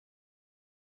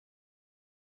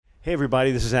Hey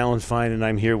everybody, this is Alan Fine and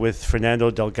I'm here with Fernando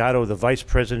Delgado, the Vice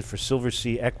President for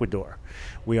Silversea, Ecuador.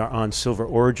 We are on Silver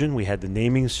Origin. We had the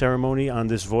naming ceremony on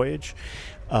this voyage.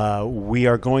 We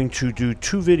are going to do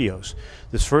two videos.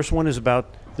 This first one is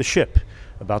about the ship,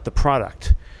 about the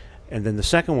product. And then the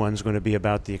second one is going to be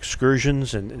about the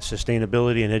excursions and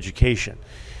sustainability and education.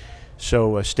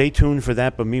 So stay tuned for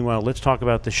that, but meanwhile, let's talk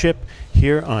about the ship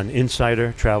here on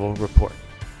Insider Travel Report.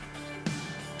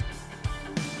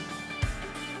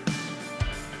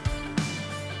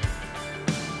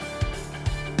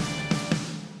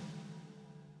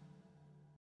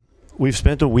 We've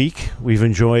spent a week. We've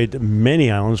enjoyed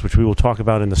many islands, which we will talk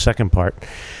about in the second part.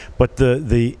 But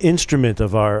the instrument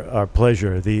of our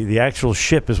pleasure, the actual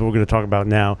ship, is what we're going to talk about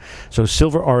now. So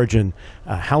Silver Origin,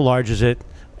 how large is it?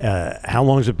 How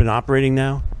long has it been operating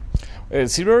now?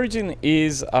 Silver Origin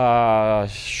is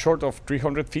short of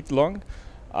 300 feet long.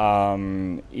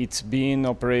 It's been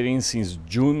operating since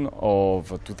June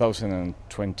of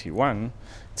 2021.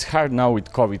 It's hard now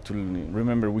with COVID to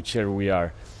remember which year we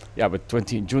are. Yeah, but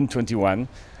June 21.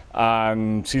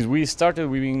 Since we started,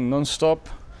 we've been non-stop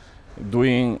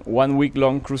doing 1 week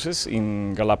long cruises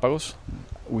in Galapagos.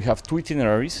 We have two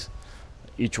itineraries,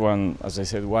 each one, as I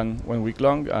said, one week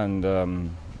long,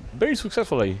 and very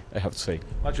successful, I have to say.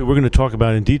 Actually, we're going to talk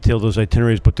about in detail those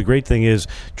itineraries, but the great thing is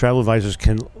travel advisors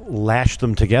can lash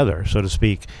them together, so to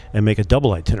speak, and make a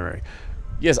double itinerary.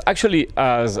 Yes, actually,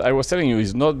 as I was telling you,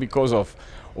 it's not because of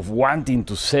wanting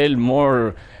to sell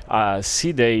more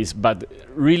sea days, but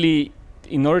really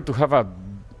in order to have a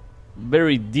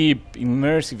very deep,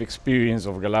 immersive experience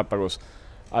of Galapagos,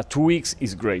 2 weeks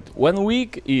is great. 1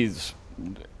 week is,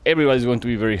 everybody's going to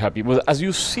be very happy. But as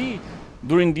you see,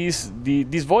 during this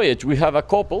voyage, we have a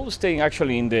couple staying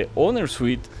actually in the owner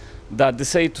suite that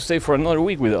decide to stay for another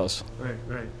week with us.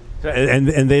 Right.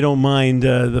 And they don't mind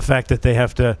the fact that they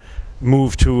have to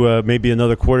move to maybe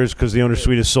another quarters because the owner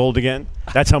suite is sold again?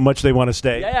 That's how much they want to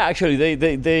stay? Yeah, actually,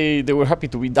 they were happy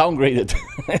to be downgraded.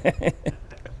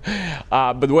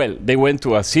 But well, they went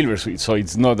to a silver suite, so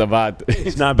it's not a bad.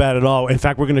 It's not bad at all. In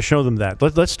fact, we're going to show them that.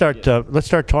 Let's start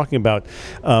talking about.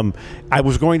 I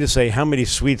was going to say how many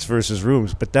suites versus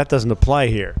rooms, but that doesn't apply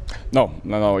here. No.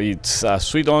 It's a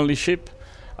suite-only ship,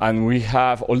 and we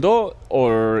have, although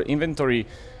our inventory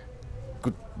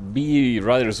could be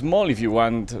rather small if you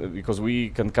want, because we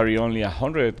can carry only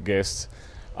 100 guests.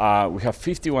 We have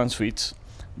 51 suites,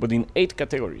 but in 8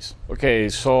 categories. Okay,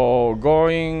 so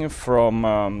going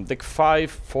from deck 5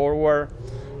 forward,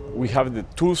 we have the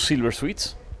 2 silver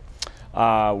suites.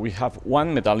 We have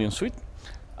 1 medallion suite,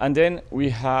 and then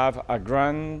we have a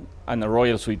grand and a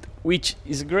royal suite, which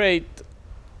is great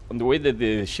on the way that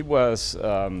the ship was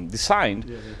designed,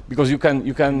 because you can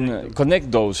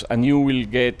connect those, and you will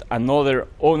get another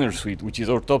owner suite, which is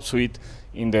our top suite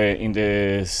in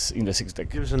the sixth deck.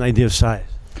 Give us an idea of size.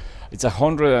 It's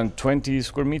 120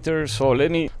 square meters. So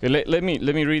let me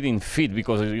read in feet,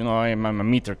 because I'm a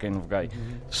meter kind of guy.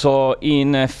 Mm-hmm. So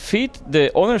in feet,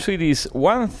 the owner suite is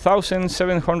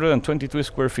 1,722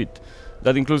 square feet.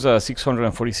 That includes a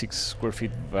 646 square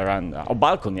feet veranda, a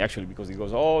balcony actually, because it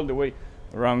goes all the way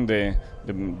around the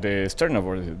stern of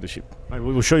the ship. Right,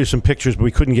 we will show you some pictures, but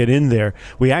we couldn't get in there.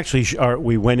 We actually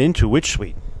we went into which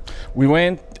suite? We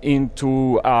went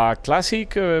into a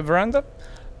classic veranda.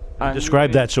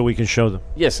 Describe that so we can show them.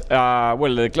 Yes.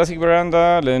 Well, the classic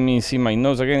veranda, let me see my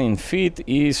notes again, in feet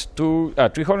is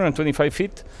 325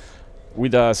 feet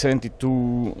with a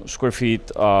 72 square feet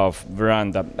of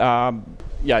veranda.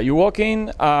 You walk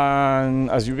in, and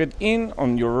as you get in,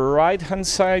 on your right-hand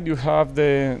side, you have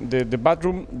the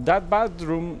bathroom. That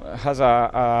bathroom has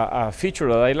a feature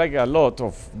that I like a lot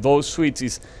of those suites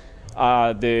is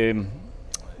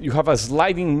you have a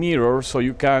sliding mirror, so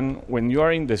you can, when you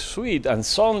are in the suite and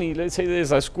suddenly, let's say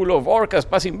there's a school of orcas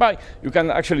passing by, you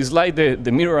can actually slide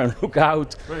the mirror and look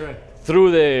out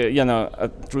through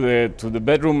to the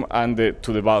bedroom and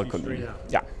to the balcony.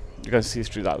 Yeah, you can see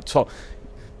straight out. So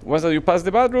once that you pass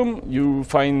the bathroom, you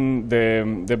find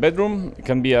the bedroom. It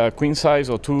can be a queen size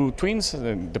or 2 twins,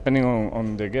 depending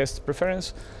on the guest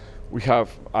preference. We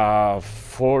have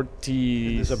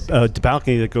 40. There's a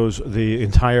balcony that goes the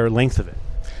entire length of it.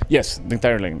 Yes, the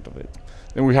entire length of it.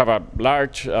 Then we have a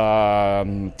large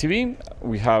TV.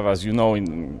 We have, as you know,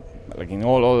 in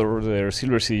all other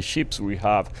Silversea ships, we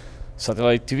have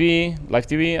satellite TV, live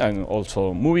TV, and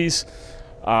also movies.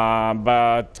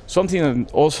 But something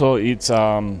that also it's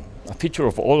a feature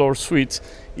of all our suites,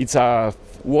 it's a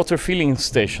water filling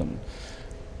station.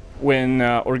 When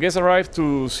our guests arrive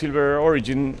to Silver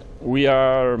Origin, we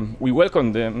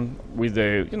welcome them with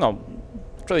the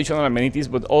traditional amenities,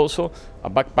 but also a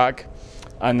backpack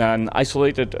and an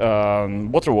isolated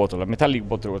water bottle, a metallic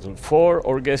water bottle, for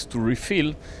our guests to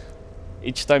refill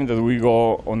each time that we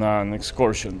go on an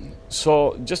excursion.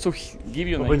 So just to give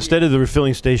you an idea, instead of the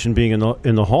refilling station being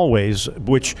in the hallways,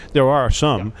 which there are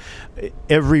some,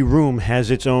 every room has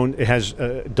its own. It has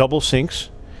double sinks,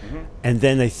 and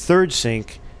then a third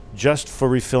sink just for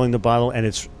refilling the bottle, and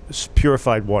it's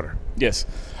purified water. Yes,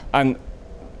 and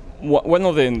one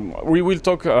of them, we will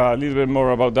talk a little bit more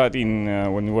about that in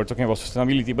when we're talking about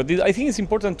sustainability. But I think it's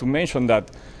important to mention that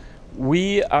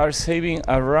we are saving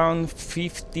around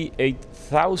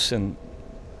 58,000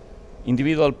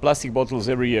 individual plastic bottles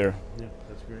every year. Yeah,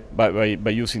 that's great.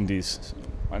 By using this,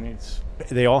 and it's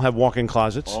they all have walk-in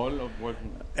closets. all of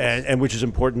working. And which is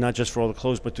important not just for all the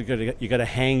clothes, but you got to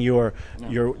hang your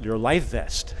life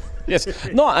vest. Yes,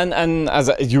 no, and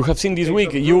as you have seen this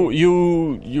week,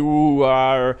 you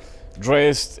are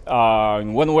dressed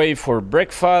in one way for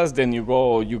breakfast, then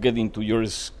you get into your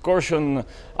excursion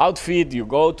outfit, you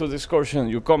go to the excursion,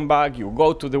 you come back, you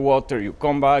go to the water, you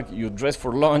come back, you dress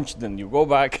for lunch, then you go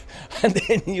back, and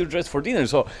then you dress for dinner.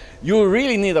 So you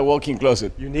really need a walk-in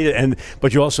closet. You need it,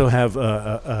 but you also have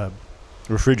a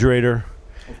refrigerator.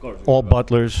 Of course. All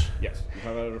butlers. Yes, you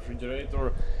have a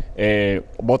refrigerator,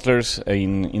 butlers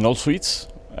in all suites.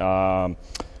 Of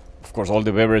course, all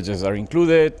the beverages are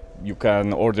included. You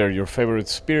can order your favorite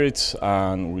spirits,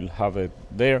 and we'll have it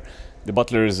there. The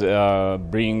butlers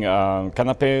bring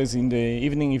canapes in the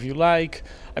evening if you like.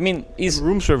 I mean, it's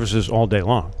room services all day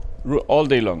long. All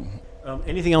day long.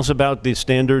 Anything else about the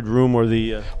standard room or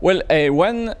the? Well,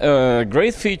 one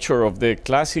great feature of the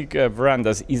classic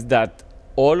verandas is that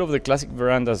all of the classic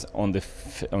verandas on the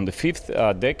fifth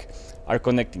deck are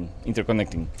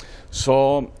interconnecting.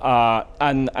 So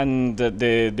and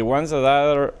the ones that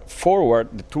are forward,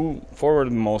 the two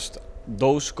forwardmost,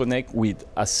 those connect with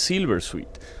a silver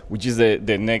suite, which is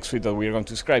the next suite that we are going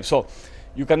to describe. So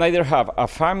you can either have a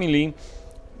family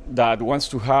that wants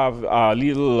to have a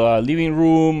little living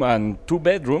room and 2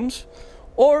 bedrooms,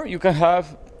 or you can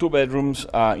have 2 bedrooms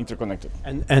interconnected.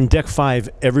 And deck 5,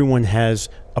 everyone has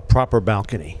a proper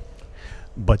balcony,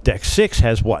 but deck 6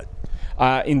 has what?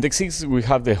 In deck 6, we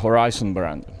have the horizon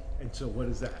veranda. And so, what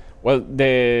is that? Well,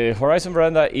 the horizon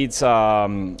veranda it's a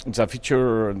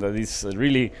feature that is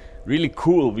really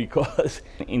cool because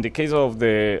in the case of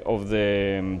the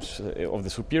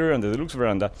superior and the deluxe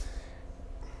veranda,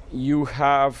 you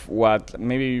have what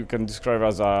maybe you can describe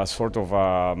as a sort of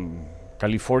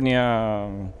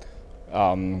California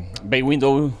bay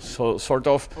window, sort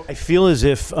of. I feel as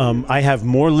if I have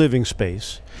more living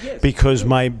space because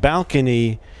my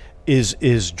balcony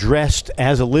is dressed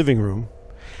as a living room,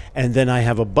 and then I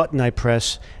have a button I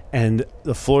press, and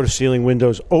the floor-to-ceiling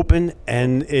windows open,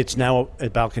 and it's now a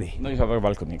balcony. Now you have a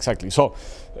balcony, exactly. So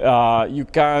you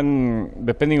can,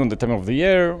 depending on the time of the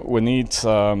year, when it's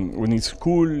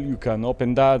cool, you can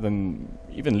open that and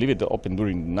even leave it open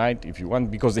during the night if you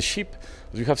want, because the ship,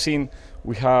 as you have seen,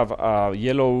 we have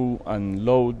yellow and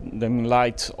low dimming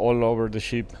lights all over the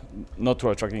ship, not to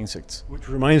attract insects. Which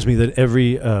reminds me that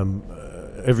every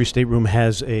stateroom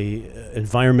has a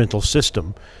environmental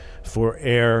system for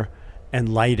air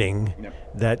and lighting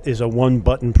that is a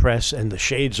one-button press, and the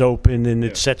shades open, and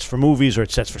it sets for movies, or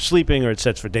it sets for sleeping, or it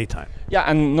sets for daytime. Yeah,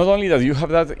 and not only that, you have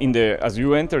that as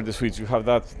you enter the suites, you have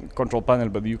that control panel,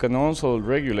 but you can also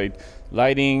regulate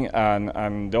lighting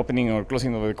and the opening or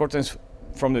closing of the curtains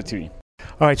from the TV.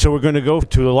 All right, so we're going to go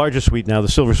to the largest suite now, the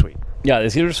Silver Suite. Yeah, the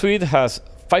Silver Suite has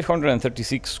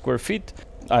 536 square feet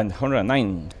and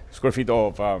 109 square feet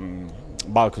of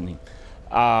balcony.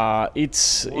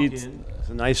 It's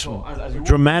a nice,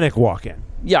 dramatic walk-in.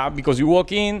 Yeah, because you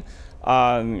walk in,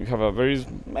 you have a very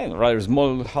rather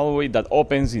small hallway that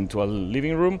opens into a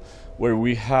living room where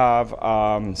we have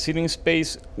sitting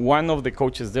space. One of the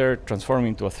coaches there transformed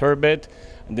into a third bed,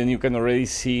 and then you can already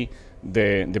see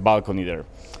the balcony there.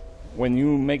 When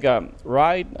you make a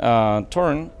right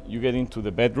turn, you get into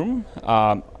the bedroom.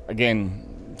 Again,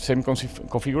 same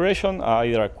configuration,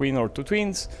 either a queen or 2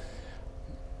 twins,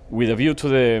 with a view to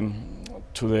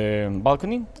the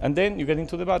balcony, and then you get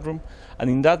into the bathroom, and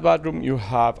in that bathroom you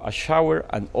have a shower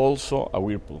and also a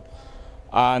whirlpool,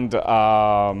 and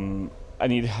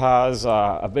it has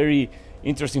a very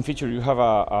interesting feature. You have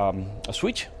a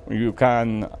switch where you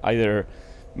can either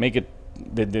make it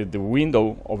the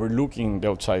window overlooking the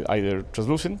outside either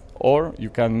translucent, or you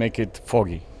can make it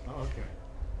foggy.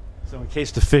 So in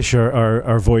case the fish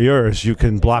are voyeurs, you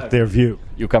can block their view.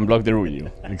 You can block their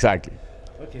view, exactly.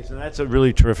 Okay, so that's a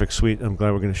really terrific suite. I'm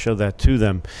glad we're going to show that to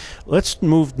them. Let's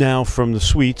move now from the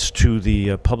suites to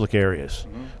the public areas.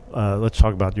 Let's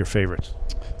talk about your favorites.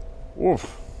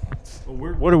 Oof.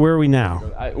 Where are we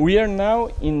now? We are now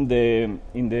in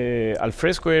the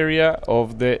alfresco area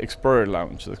of the Explorer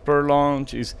Lounge. The Explorer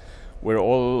Lounge is where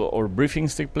all our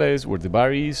briefings take place, where the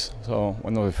bar is, so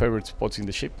one of the favorite spots in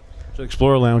the ship. So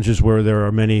Explorer Lounge is where there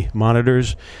are many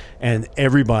monitors, and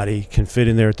everybody can fit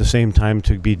in there at the same time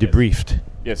to be debriefed.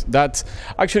 Yes, that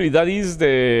is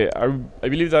I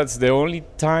believe that's the only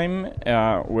time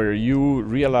where you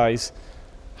realize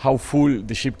how full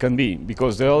the ship can be,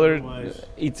 because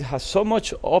it has so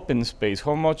much open space,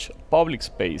 so much public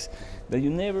space, that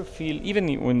you never feel, even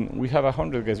when we have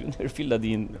 100 guests, you never feel that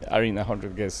are in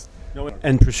 100 guests.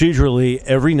 And procedurally,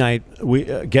 every night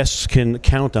guests can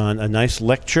count on a nice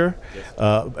lecture, yes.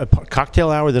 A cocktail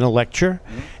hour, then a lecture,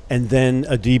 and then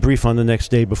a debrief on the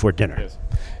next day before dinner. Yes.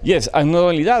 Yes, and not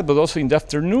only that, but also in the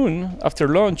afternoon, after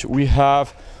lunch, we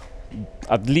have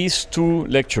at least 2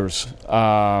 lectures.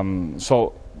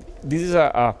 So this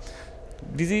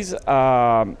is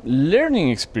a learning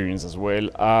experience as well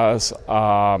as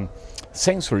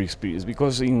sensory experience,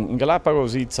 because in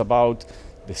Galapagos it's about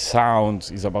the sounds,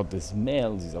 it's about the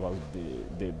smells, it's about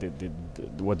the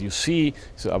what you see,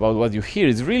 it's about what you hear.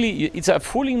 It's a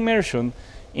full immersion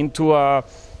into a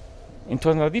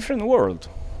different world.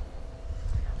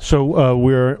 So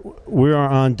we are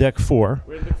on deck 4.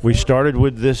 We started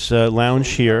with this lounge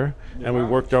here, and we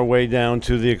worked our way down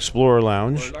to the Explorer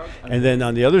Lounge, and then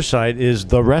on the other side is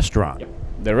the restaurant. Yeah.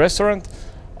 The restaurant,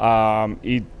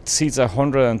 it seats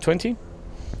 120.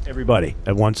 Everybody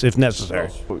at once, if necessary.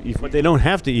 But they don't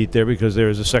have to eat there because there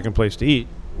is a second place to eat.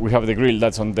 We have the grill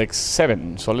that's on deck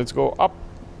 7. So let's go up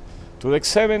to deck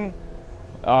 7.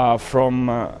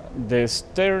 From the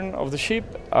stern of the ship,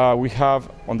 we have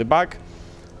on the back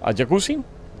a jacuzzi.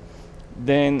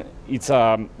 Then it's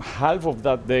half of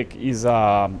that deck is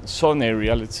a sun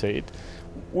area, let's say it,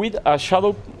 with a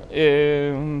shadow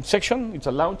section. It's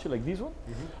a lounge like this one,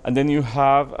 and then you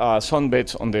have sun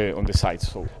beds on the sides.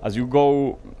 So as you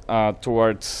go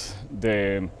towards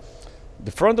the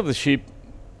front of the ship,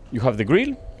 you have the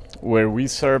grill where we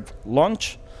serve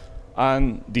lunch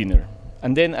and dinner,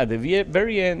 and then at the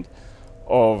very end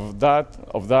of that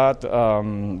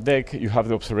deck, you have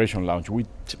the observation lounge, which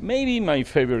may be my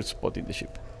favorite spot in the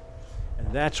ship.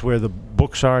 And that's where the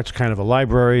books are. It's kind of a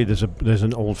library. There's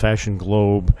an old-fashioned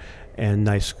globe and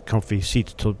nice, comfy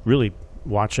seats to really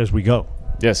watch as we go.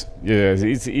 Yes,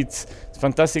 it's a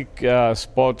fantastic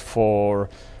spot for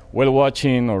whale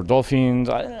watching or dolphins,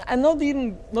 and not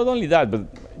only that,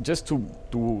 but just to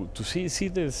see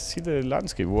the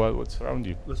landscape, what's around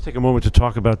you. Let's take a moment to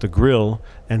talk about the grill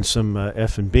and some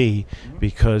F&B,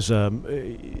 because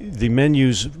the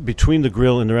menus between the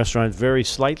grill and the restaurant vary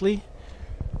slightly.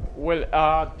 Well,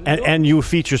 and you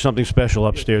feature something special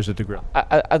upstairs at the grill.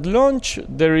 At lunch,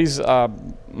 there is a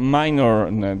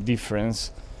minor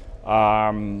difference.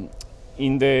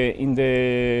 In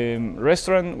the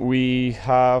restaurant, we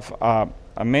have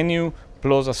a menu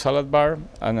plus a salad bar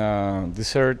and a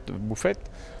dessert buffet.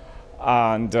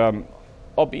 And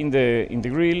up in the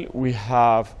grill, we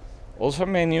have also a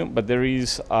menu, but there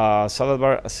is a salad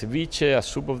bar, a ceviche, a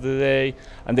soup of the day,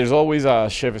 and there's always a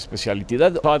chef specialty.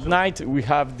 At night, we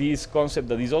have this concept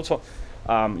that is also,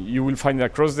 you will find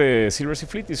across the Silversea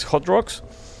fleet, is hot rocks.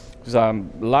 It's a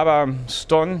lava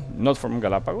stone, not from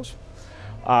Galapagos,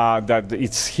 that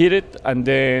it's heated and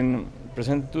then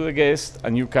presented to the guest,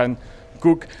 and you can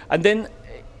cook. And then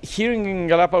here in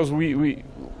Galapagos, we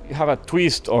have a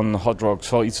twist on hot rocks,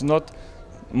 so it's not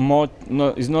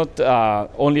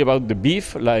only about the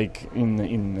beef like in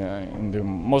the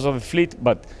most of the fleet,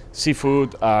 but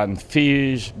seafood and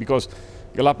fish, because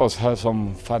Galapagos has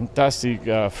some fantastic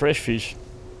fresh fish,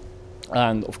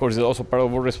 and of course it's also part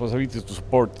of our responsibility to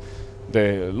support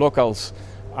the locals,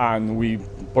 and we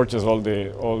purchase all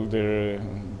the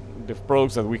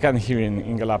products that we can here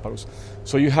in Galapagos.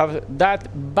 So you have that,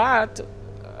 but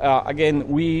again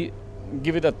we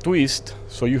give it a twist,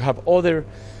 so you have other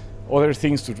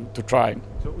things to try.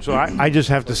 So I just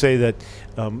have to say that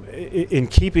in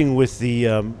keeping with the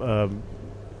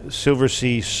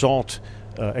Silversea salt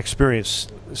experience,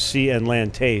 sea and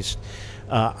land taste,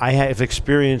 I have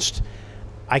experienced,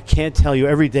 I can't tell you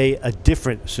every day, a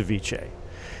different ceviche,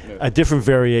 a different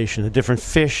variation, a different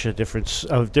fish, a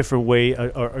different way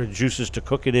or juices to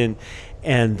cook it in,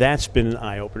 and that's been an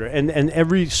eye-opener. And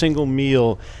every single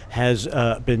meal has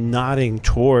been nodding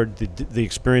toward the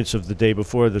experience of the day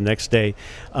before, the next day,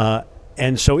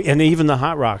 and even the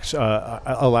hot rocks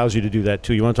allows you to do that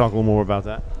too. You want to talk a little more about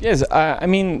that? Yes, I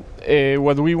mean,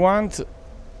 what we want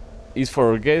is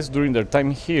for our guests during their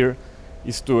time here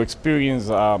is to experience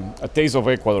a taste of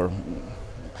Ecuador.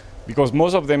 because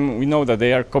most of them, we know that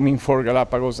they are coming for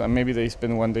Galapagos and maybe they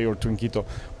spend 1 day or two in Quito.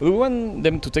 But we want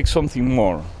them to take something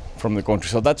more from the country.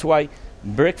 So that's why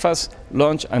breakfast,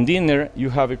 lunch, and dinner, you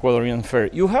have Ecuadorian fare.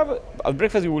 You have, at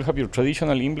breakfast, you will have your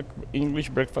traditional English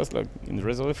breakfast, like in the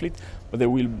rest of the fleet, but there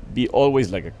will be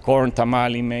always like a corn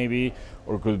tamale maybe,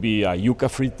 or could be a yuca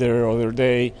fritter other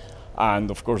day,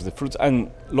 and of course the fruits and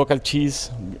local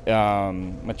cheese,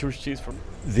 mature cheese.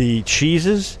 The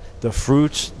cheeses, the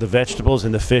fruits, the vegetables,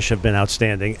 and the fish have been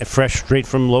outstanding, fresh straight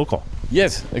from local.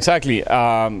 Yes, exactly.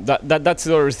 That's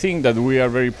the other thing that we are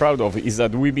very proud of, is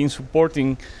that we've been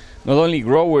supporting not only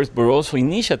growers, but also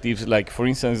initiatives like, for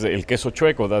instance, El Queso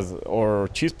Chueco, or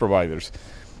cheese providers.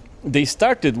 They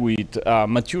started with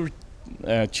mature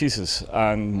cheeses,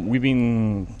 and we've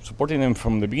been supporting them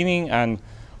from the beginning, and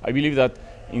I believe that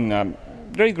in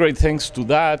great thanks to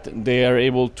that, they are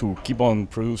able to keep on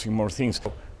producing more things.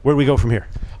 Where do we go from here?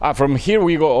 From here,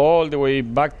 we go all the way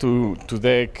back to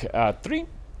deck 3,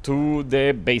 to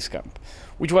the base camp,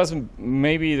 which was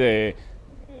maybe the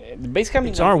base camp.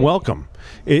 It's our welcome.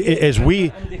 As we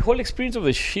and the whole experience of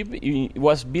the ship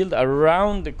was built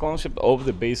around the concept of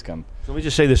the base camp. Let me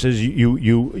just say this: as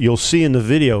you'll see in the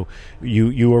video,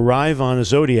 you arrive on a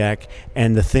Zodiac,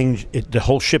 and the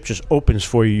whole ship just opens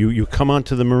for you. You come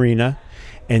onto the marina,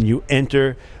 and you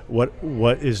enter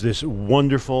what is this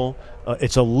wonderful.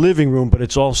 It's a living room, but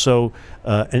it's also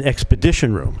an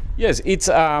expedition room. Yes, it's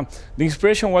the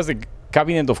inspiration was the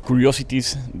cabinet of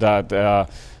curiosities that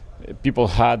people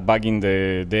had back in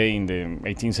the day in the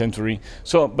 18th century.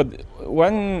 So, but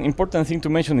one important thing to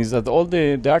mention is that all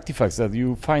the artifacts that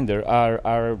you find there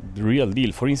are the real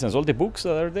deal. For instance, all the books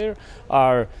that are there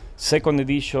are second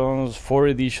editions, 4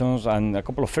 editions, and a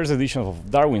couple of first editions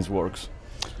of Darwin's works.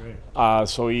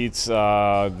 So it's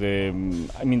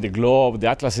the globe, the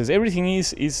atlases, everything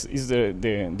is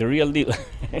the real deal.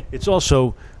 It's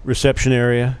also reception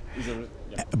area,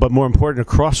 but more important,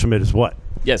 across from it is what?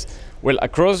 Yes. Well,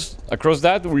 across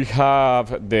that we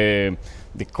have the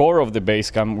core of the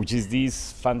base camp, which is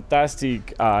this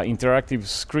fantastic interactive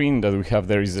screen that we have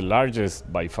there. Is the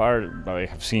largest by far that I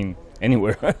have seen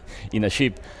anywhere in a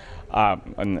ship.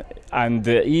 And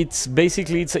it's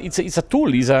basically it's a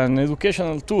tool. It's an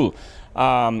educational tool.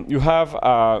 You have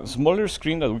a smaller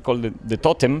screen that we call the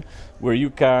totem, where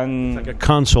you can it's like a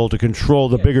console to control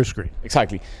the bigger screen.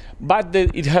 Exactly, but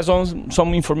it has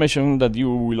some information that you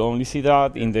will only see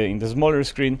that in the smaller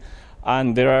screen,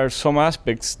 and there are some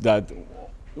aspects that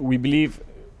we believe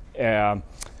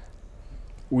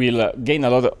will gain a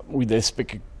lot with the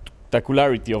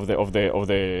spectacularity of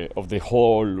the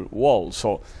whole wall.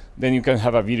 So then you can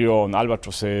have a video on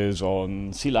albatrosses,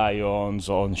 on sea lions,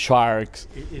 on sharks.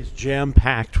 It is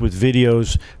jam-packed with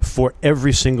videos for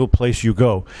every single place you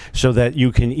go, so that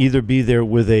you can either be there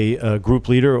with a group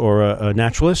leader or a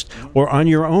naturalist, or on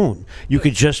your own. You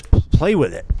could just play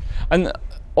with it. And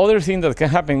other thing that can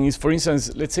happen is, for instance,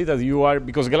 let's say that you are,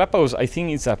 because Galapagos, I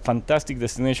think it's a fantastic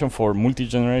destination for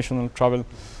multi-generational travel.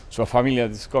 So a family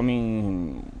that is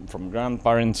coming from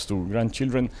grandparents to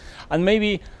grandchildren, and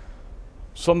maybe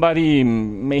somebody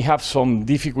may have some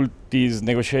difficulties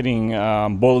negotiating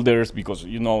boulders, because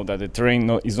you know that the terrain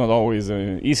is not always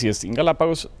easiest in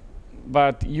Galapagos,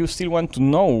 but you still want to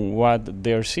know what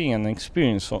they're seeing and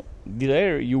experience. So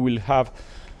there you will have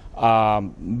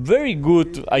very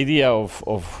good idea of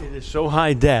It is so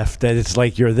high def that it's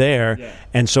like you're there,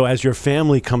 and so as your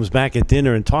family comes back at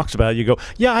dinner and talks about it, you go,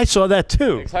 yeah, I saw that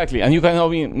too. Exactly, and you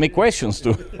can make questions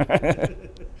too.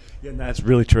 Yeah, that's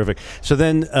really terrific. So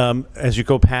then, as you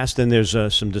go past, then there's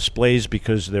some displays,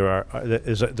 because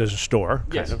there's a store.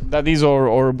 Yes, that is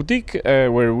our boutique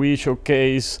where we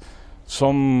showcase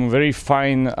some very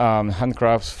fine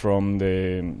handcrafts from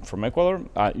Ecuador.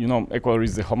 Ecuador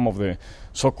is the home of the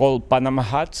so-called Panama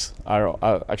hats, are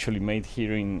actually made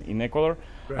here in Ecuador,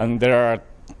 and there are a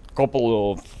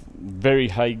couple of very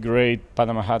high-grade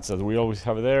Panama hats that we always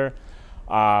have there.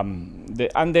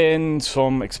 And then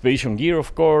some expedition gear,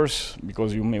 of course,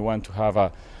 because you may want to have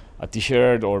a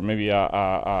T-shirt or maybe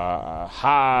a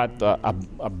hat,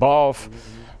 a buff.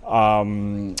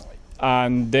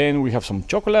 And then we have some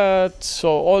chocolate, so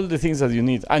all the things that you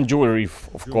need, and jewelry,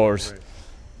 of course. Right.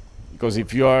 Because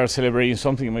if you are celebrating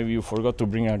something, maybe you forgot to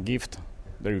bring a gift,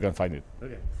 there you can find it.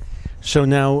 Okay. So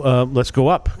now let's go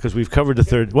up, because we've covered the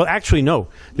third. Well, actually, no.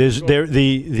 There's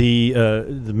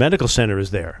the medical center is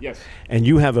there. Yes. And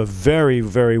you have a very,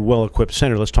 very well-equipped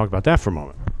center. Let's talk about that for a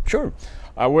moment. Sure.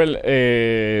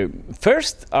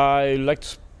 First, I like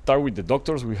to start with the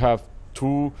doctors. We have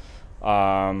two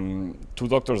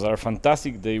doctors that are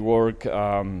fantastic. They work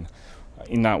in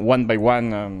a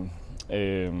one-by-one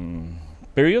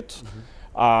period. Mm-hmm.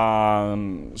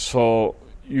 So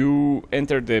you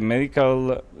enter the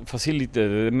medical facility,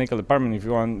 the medical department, if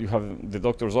you want. You have the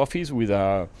doctor's office with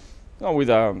a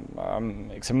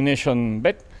examination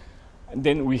bed. And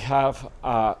then we have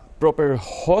a proper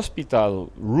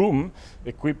hospital room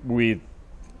equipped with,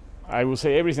 I would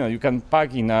say, everything that you can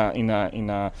pack in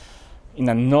a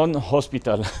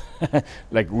non-hospital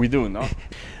like we do, no?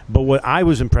 But what I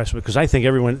was impressed with, because I think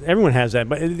everyone has that,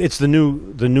 but it's the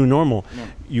new normal. Yeah.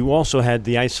 You also had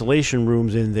the isolation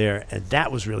rooms in there, and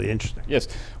that was really interesting. Yes,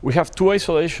 we have 2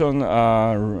 isolation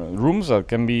rooms that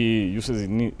can be used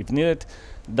if needed.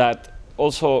 That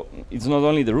also, it's not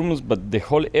only the rooms, but the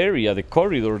whole area, the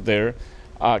corridor there,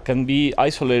 can be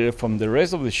isolated from the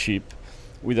rest of the ship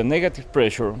with a negative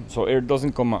pressure, so air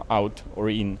doesn't come out or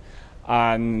in.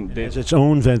 And it has its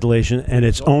own ventilation and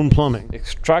its own plumbing.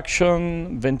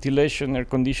 Extraction, ventilation, air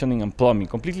conditioning, and plumbing,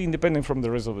 completely independent from the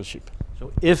rest of the ship.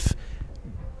 So if,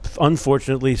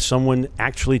 unfortunately, someone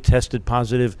actually tested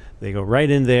positive, they go right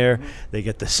in there, they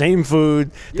get the same food,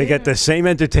 they get the same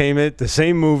entertainment, the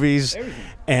same movies,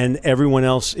 and everyone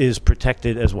else is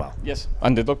protected as well. Yes,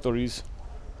 and the doctor is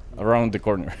around the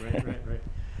corner. Right.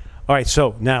 All right,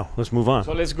 so now let's move on.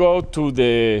 So let's go to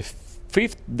the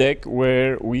 5th deck,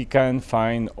 where we can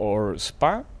find our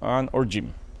spa and our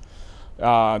gym.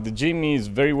 The gym is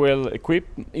very well equipped.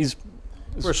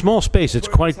 For a small space, it's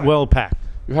quite well packed.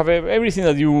 You have everything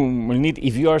that you will need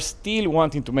if you are still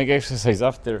wanting to make exercise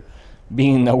after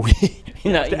being away.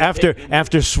 After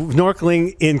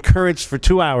snorkeling in currents for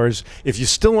 2 hours, if you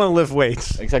still want to lift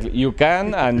weights. Exactly, you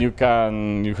can, and you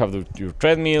have your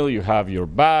treadmill, you have your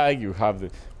bag, you have the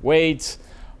weights.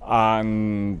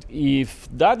 And if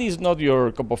that is not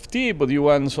your cup of tea, but you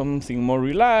want something more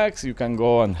relaxed, you can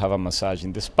go and have a massage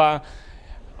in the spa.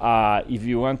 If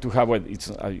you want to have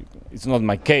it's not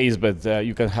my case, but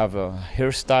you can have a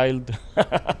hairstyle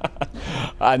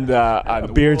and a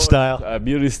beard style,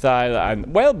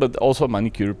 but also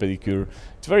manicure, pedicure.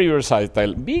 It's very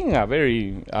versatile. Being a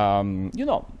very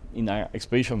in an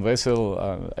expedition vessel,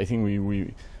 I think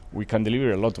we can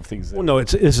deliver a lot of things there. Well, no,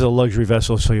 this is a luxury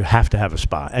vessel, so you have to have a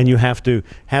spa, and you have to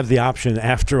have the option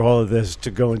after all of this to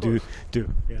go and do.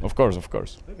 Yeah. Of course.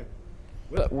 Okay.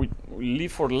 Well, we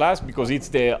leave for last because it's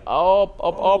the up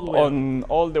on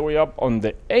all the way up on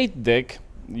the 8th deck.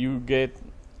 You get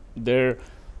there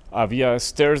via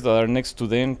stairs that are next to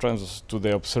the entrance to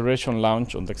the observation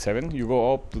lounge on deck 7. You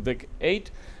go up to deck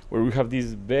 8, where we have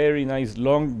this very nice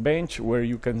long bench where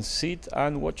you can sit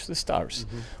and watch the stars.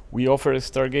 Mm-hmm. We offer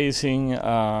stargazing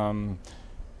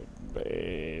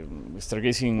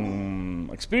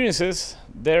experiences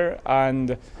there,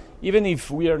 and even if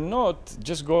we are not,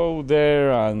 just go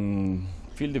there and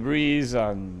feel the breeze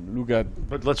and look at.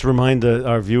 But let's remind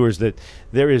our viewers that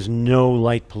there is no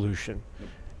light pollution.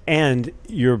 And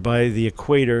you're by the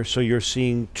equator, so you're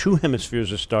seeing 2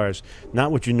 hemispheres of stars,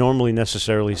 not what you normally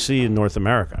necessarily see in North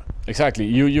America. Exactly.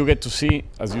 You get to see,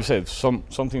 as you said,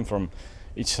 something from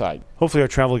each side. Hopefully our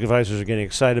travel advisors are getting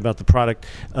excited about the product.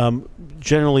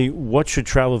 Generally, what should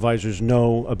travel advisors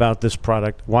know about this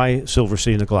product? Why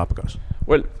Silversea in the Galapagos?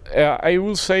 Well, I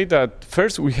will say that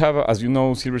first we have, as you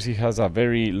know, Silversea has a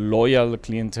very loyal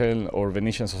clientele. Our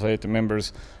Venetian Society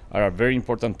members are a very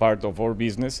important part of our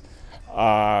business.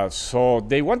 So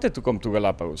they wanted to come to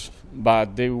Galapagos,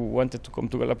 but they wanted to come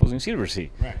to Galapagos in Silversea.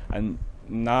 Right. And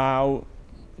now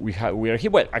we are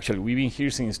here. Well, actually, we've been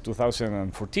here since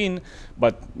 2014,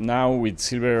 but now with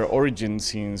Silver Origin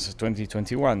since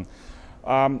 2021.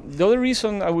 The other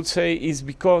reason I would say is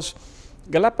because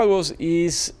Galapagos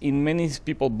is in many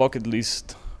people's bucket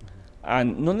list,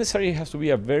 and not necessarily has to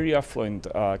be a very affluent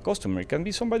customer. It can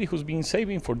be somebody who's been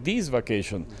saving for this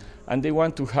vacation, and they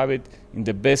want to have it in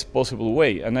the best possible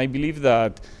way. And I believe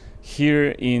that here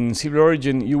in Silver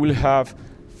Origin, you will have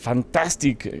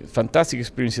fantastic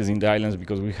experiences in the islands,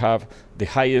 because we have the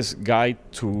highest guide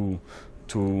to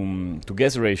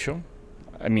guest ratio.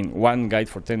 I mean, 1 guide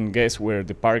for 10 guests, where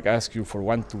the park asks you for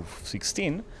 1 to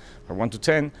 16 or 1 to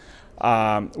 10.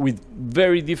 With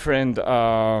very different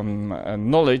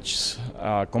knowledge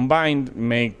combined,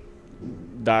 make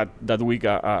that week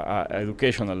a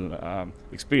educational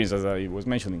experience, as I was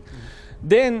mentioning. Mm-hmm.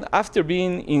 Then, after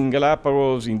being in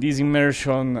Galapagos, in this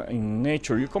immersion in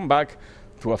nature, you come back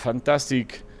to a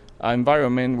fantastic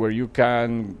environment where you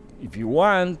can, if you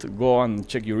want, go and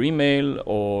check your email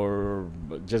or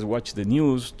just watch the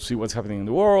news to see what's happening in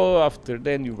the world. After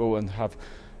then, you go and have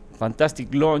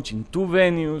fantastic lunch in 2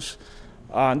 venues,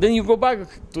 and then you go back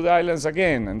to the islands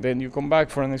again, and then you come back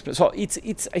for an expedition. So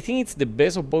it's I think it's the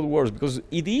best of both worlds, because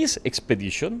it is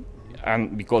expedition,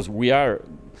 and because we are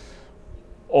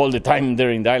all the time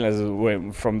there in the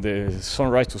islands from the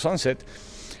sunrise to sunset.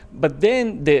 But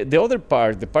then the other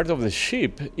part, the part of the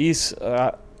ship, is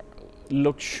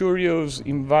luxurious,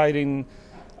 inviting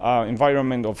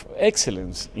environment of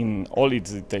excellence in all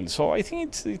its details. So I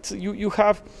think you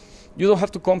don't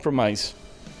have to compromise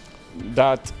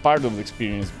that part of the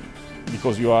experience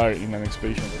because you are in an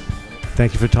expedition.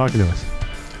 Thank you for talking to us.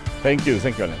 Thank you,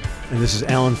 Alan. And this is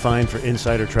Alan Fine for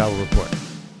Insider Travel Report.